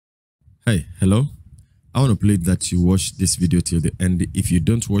Hey, hello. I want to plead that you watch this video till the end. If you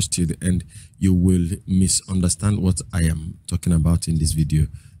don't watch till the end, you will misunderstand what I am talking about in this video.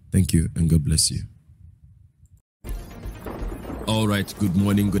 Thank you and God bless you. All right, good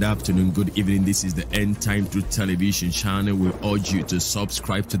morning, good afternoon, good evening. This is the End Time Truth Television channel. We urge you to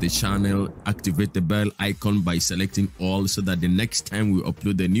subscribe to the channel, activate the bell icon by selecting all so that the next time we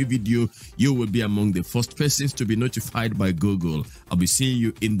upload a new video, you will be among the first persons to be notified by Google. I'll be seeing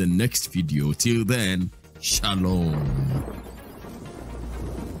you in the next video. Till then, shalom.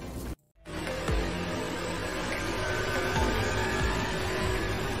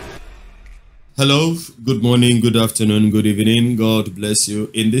 Hello, good morning, good afternoon, good evening. God bless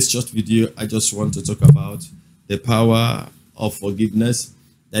you. In this short video, I just want to talk about the power of forgiveness.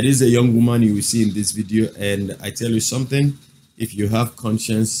 That is a young woman you will see in this video, and I tell you something. If you have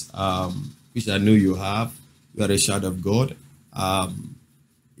conscience, which I know you have, you are a child of God.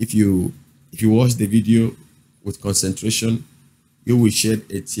 If you watch the video with concentration, you will shed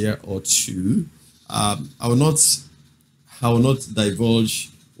a tear or two. I will not divulge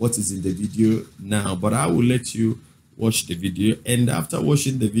what is in the video now, but I will let you watch the video. And after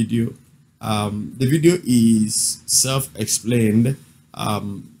watching the video is self-explained.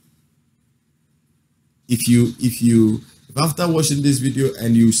 If after watching this video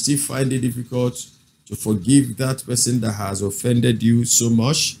and you still find it difficult to forgive that person that has offended you so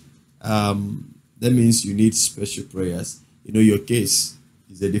much, that means you need special prayers. You know, your case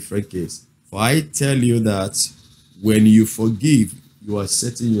is a different case. For I tell you that when you forgive, you are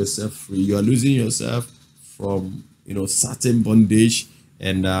setting yourself free. You are losing yourself from certain bondage,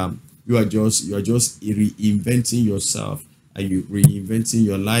 and you are just reinventing yourself, and you reinventing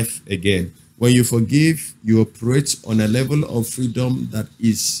your life again. When you forgive, you operate on a level of freedom that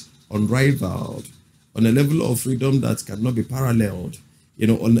is unrivaled, on a level of freedom that cannot be paralleled,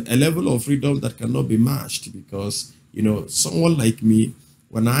 on a level of freedom that cannot be matched. Because someone like me,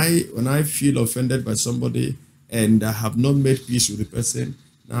 when I feel offended by somebody and I have not made peace with the person,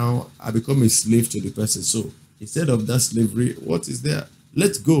 now I become a slave to the person. So instead of that slavery, what is there?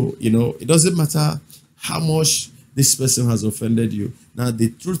 Let go. It doesn't matter how much this person has offended you. Now, the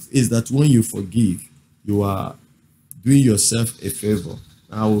truth is that when you forgive, you are doing yourself a favor.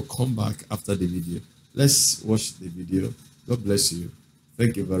 Now, I will come back after the video. Let's watch the video. God bless you.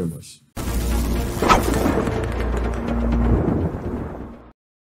 Thank you very much.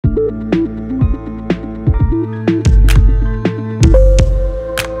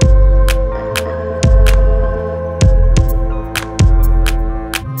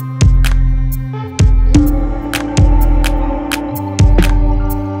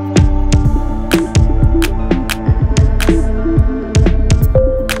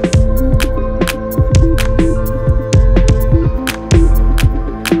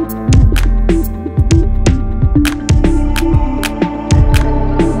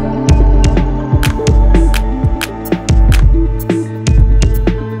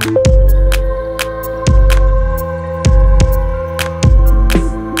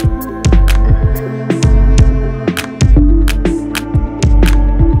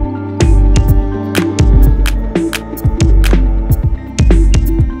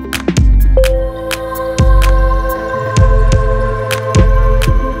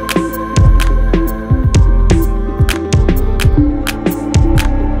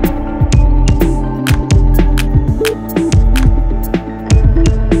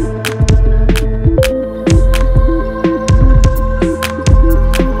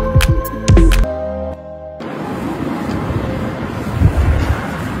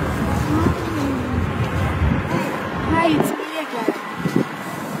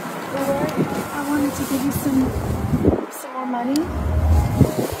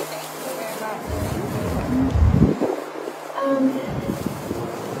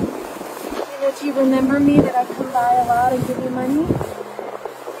 Do you remember me, that I come by a lot and give you money?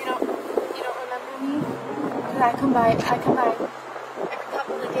 You don't remember me? That I come by every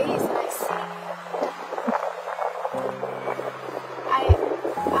couple of days and I see you.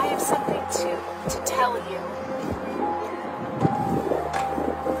 I have something to tell you.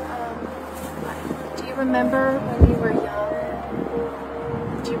 Do you remember when you were young?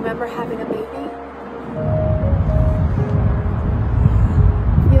 Do you remember having a baby?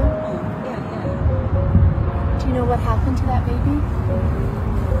 You know what happened to that baby?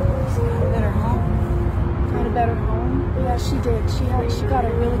 She got a better home. Got a better home? Yeah, she did. She got a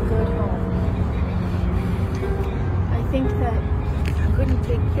really good home. I think that I couldn't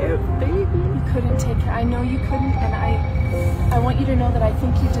take care of the baby. you couldn't take care. I know you couldn't, and I want you to know that I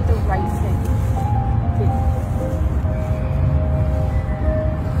think you did the right thing.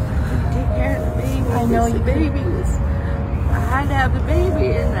 I did. know the you baby was, I had to have the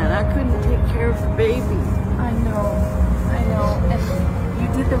baby, and then I couldn't take care of the baby. I know. And you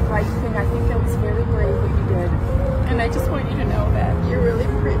did the right thing. I think that was very brave what you did. And I just want you to know that. You're really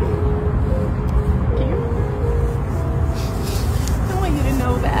pretty. Thank you. I want you to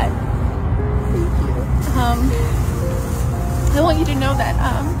know that. Thank you. I want you to know that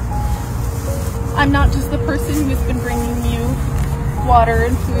I'm not just the person who's been bringing you water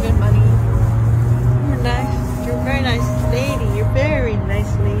and food and money. You're nice. You're a very nice lady. You're a very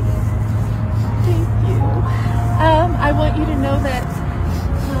nice lady. Thank you. I want you to know that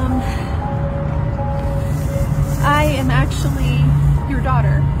I am actually your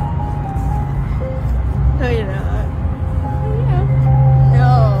daughter. No, you're not. Yeah.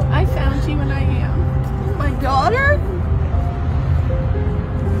 No. I found you and I am. My daughter?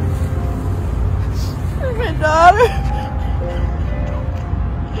 You're my daughter.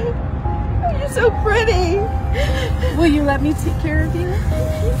 You're so pretty. Will you let me take care of you?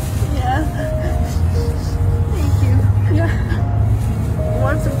 Yeah. Thank you. Yeah. You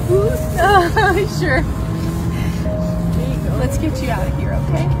want some food? Sure. There you go. Let's get you out of here,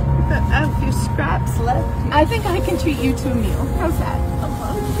 okay? I have a few scraps left. I think I can treat you to a meal. How's that?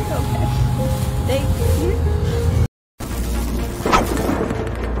 Okay. Thank you.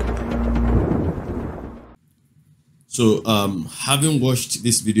 So, having watched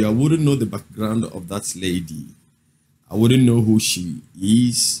this video, I wouldn't know the background of that lady. I wouldn't know who she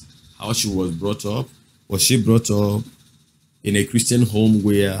is, how she was brought up. Was she brought up in a Christian home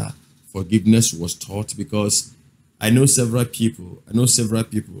where forgiveness was taught? Because I know several people,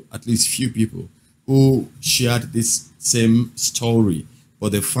 at least few people, who shared this same story,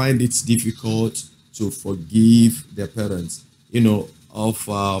 but they find it difficult to forgive their parents. You know,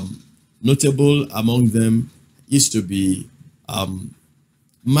 notable among them used to be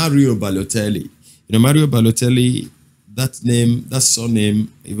Mario Balotelli. You know, Mario Balotelli, that name, that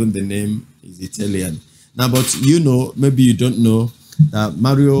surname, even the name is Italian. Now, but you know, maybe you don't know that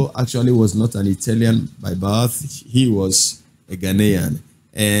Mario actually was not an Italian by birth. He was a Ghanaian.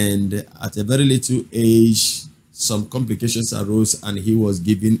 And at a very little age, some complications arose and he was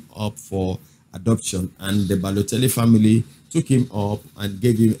given up for adoption. And the Balotelli family took him up and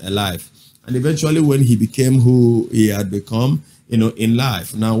gave him a life. And eventually when he became who he had become, you know, in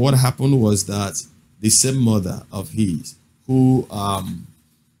life. Now, what happened was that the same mother of his, who at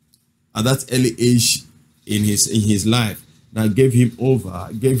that early age in his life, now gave him over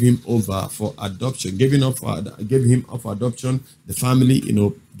for adoption, gave him up for adoption. The family, you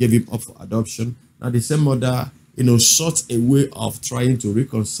know, gave him up for adoption. Now the same mother, you know, sought a way of trying to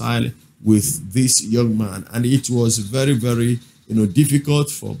reconcile with this young man, and it was very, very, you know, difficult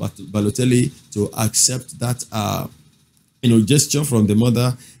for Balotelli to accept that, you know, gesture from the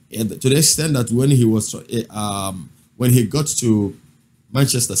mother, to the extent that when he was, when he got to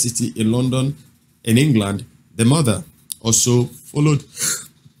Manchester City in London, in England, the mother also followed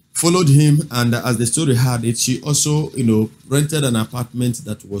him, and as the story had it, she also, you know, rented an apartment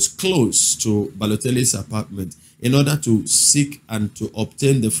that was close to Balotelli's apartment in order to seek and to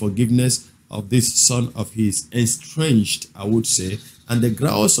obtain the forgiveness of this son of his, estranged, I would say. And the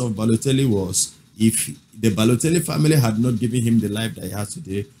grounds of Balotelli was, if the Balotelli family had not given him the life that he has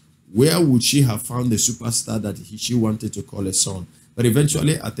today, where would she have found the superstar that she wanted to call a son? But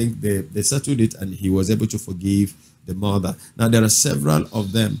eventually, I think they settled it and he was able to forgive the mother. Now, there are several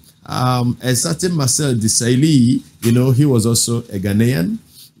of them. A certain Marcel Desailly, you know, he was also a Ghanaian.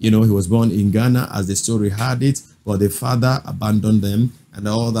 You know, he was born in Ghana as the story had it, but the father abandoned them and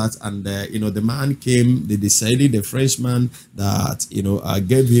all that. And, you know, the man came, the Desailly, the Frenchman that, you know,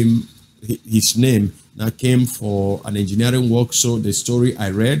 gave him his name, now came for an engineering work. So the story I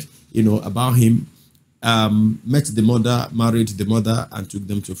read, you know, about him, met the mother, married the mother, and took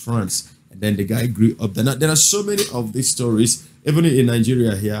them to France. And then the guy grew up. There are so many of these stories, even in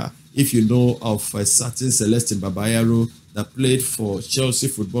Nigeria here. If you know of a certain Celestine Babayaro that played for Chelsea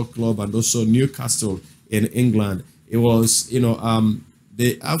Football Club and also Newcastle in England. It was, you know,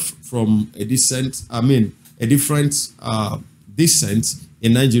 they have from a different descent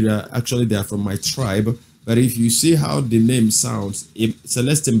in Nigeria. Actually, they are from my tribe. But if you see how the name sounds,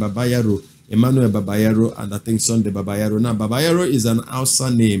 Celestine Babayaro, Emmanuel Babayaro, and I think Sunday Babayaro. Now, Babayaro is an Hausa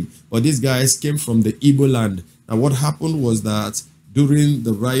name, but these guys came from the Igbo land. Now, what happened was that during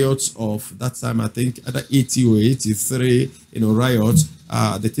the riots of that time, I think either 80 or 83, you know, riots,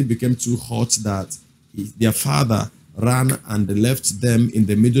 the thing became too hot that their father ran and left them in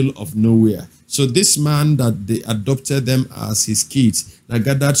the middle of nowhere. So this man that they adopted them as his kids, that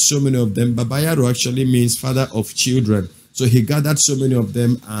gathered so many of them. Babayaro actually means father of children. So he gathered so many of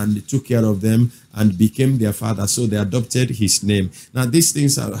them and took care of them and became their father. So they adopted his name. Now these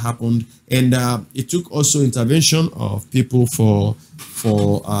things have happened, and it took also intervention of people for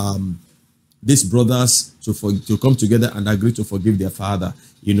these brothers to come together and agree to forgive their father.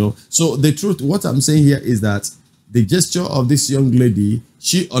 So the truth, what I'm saying here is that the gesture of this young lady,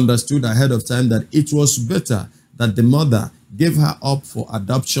 she understood ahead of time that it was better that the mother gave her up for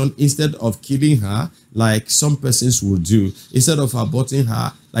adoption instead of killing her like some persons would do, instead of aborting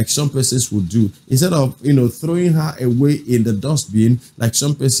her like some persons would do, instead of throwing her away in the dustbin like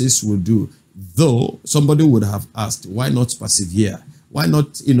some persons would do. Though somebody would have asked, why not persevere? Why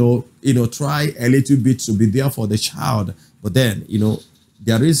not try a little bit to be there for the child? But then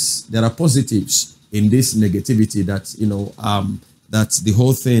there are positives in this negativity that that the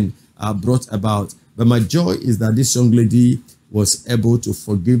whole thing brought about. But my joy is that this young lady was able to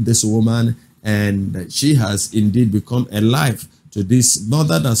forgive this woman, and she has indeed become a life to this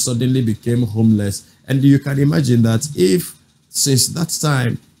mother that suddenly became homeless. And you can imagine that if since that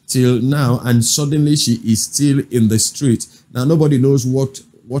time till now, and suddenly she is still in the street. Now nobody knows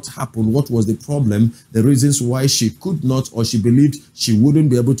what happened, what was the problem, the reasons why she could not, or she believed she wouldn't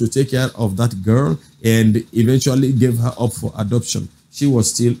be able to take care of that girl, and eventually gave her up for adoption. She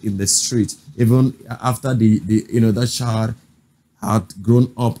was still in the street even after that child had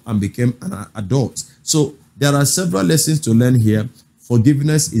grown up and became an adult. So there are several lessons to learn here.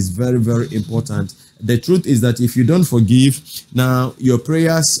 Forgiveness is very, very important. The truth is that if you don't forgive, now your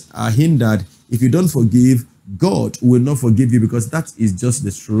prayers are hindered. If you don't forgive, God will not forgive you, because that is just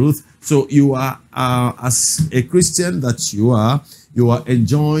the truth. So you are, as a Christian that you are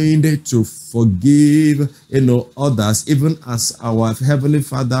enjoined to forgive, others, even as our Heavenly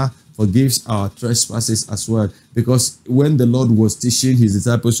Father forgives our trespasses as well. Because when the Lord was teaching his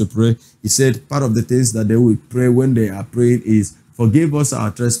disciples to pray, he said part of the things that they will pray when they are praying is, forgive us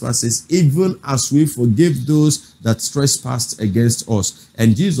our trespasses, even as we forgive those that trespassed against us.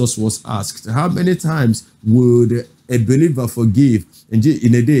 And Jesus was asked, how many times would a believer forgive? And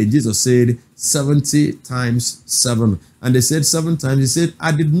in a day, Jesus said 70 times 7. And they said 7 times. He said,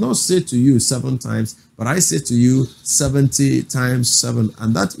 I did not say to you 7 times, but I say to you 70 times 7.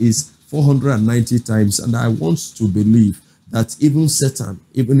 And that is 490 times. And I want to believe that even Satan,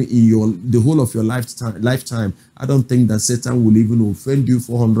 even in the whole of your lifetime, I don't think that Satan will even offend you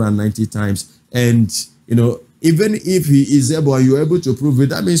 490 times. And, even if he is able and you're able to prove it,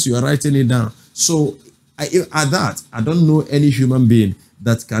 that means you are writing it down. So at that, I don't know any human being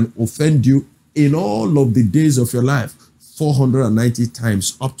that can offend you in all of the days of your life 490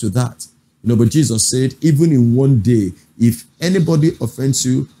 times up to that. But Jesus said, even in one day, if anybody offends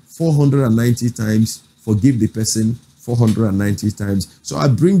you 490 times, forgive the person 490 times. So I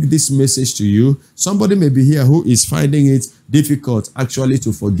bring this message to you. Somebody may be here who is finding it difficult actually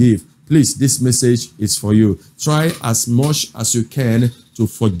to forgive. Please, this message is for you. Try as much as you can to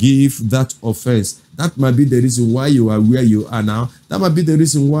forgive that offense. That might be the reason why you are where you are now. That might be the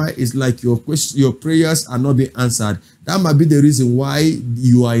reason why it's like your prayers are not being answered. That might be the reason why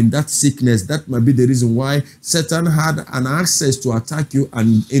you are in that sickness. That might be the reason why Satan had an access to attack you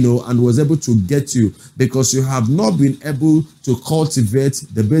and was able to get you, because you have not been able to cultivate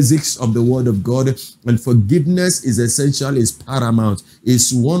the basics of the Word of God. And forgiveness is essential, is paramount.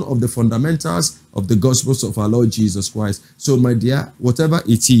 It's one of the fundamentals of the Gospels of our Lord Jesus Christ. So my dear, whatever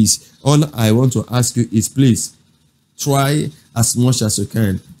it is, all I want to ask you is, please try as much as you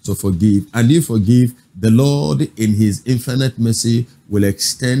can to forgive. And you forgive, the Lord in his infinite mercy will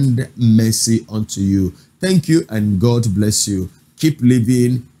extend mercy unto you. Thank you, and God bless you. Keep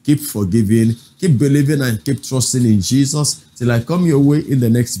living, keep forgiving, keep believing, and keep trusting in Jesus. Till I come your way in the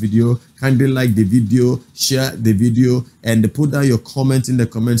next video, kindly like the video, share the video, and put down your comment in the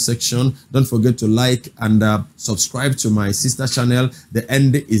comment section. Don't forget to like and subscribe to my sister channel. The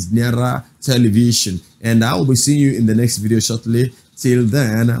end is nearer television. And I will be seeing you in the next video shortly. Till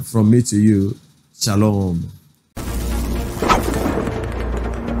then, from me to you, shalom.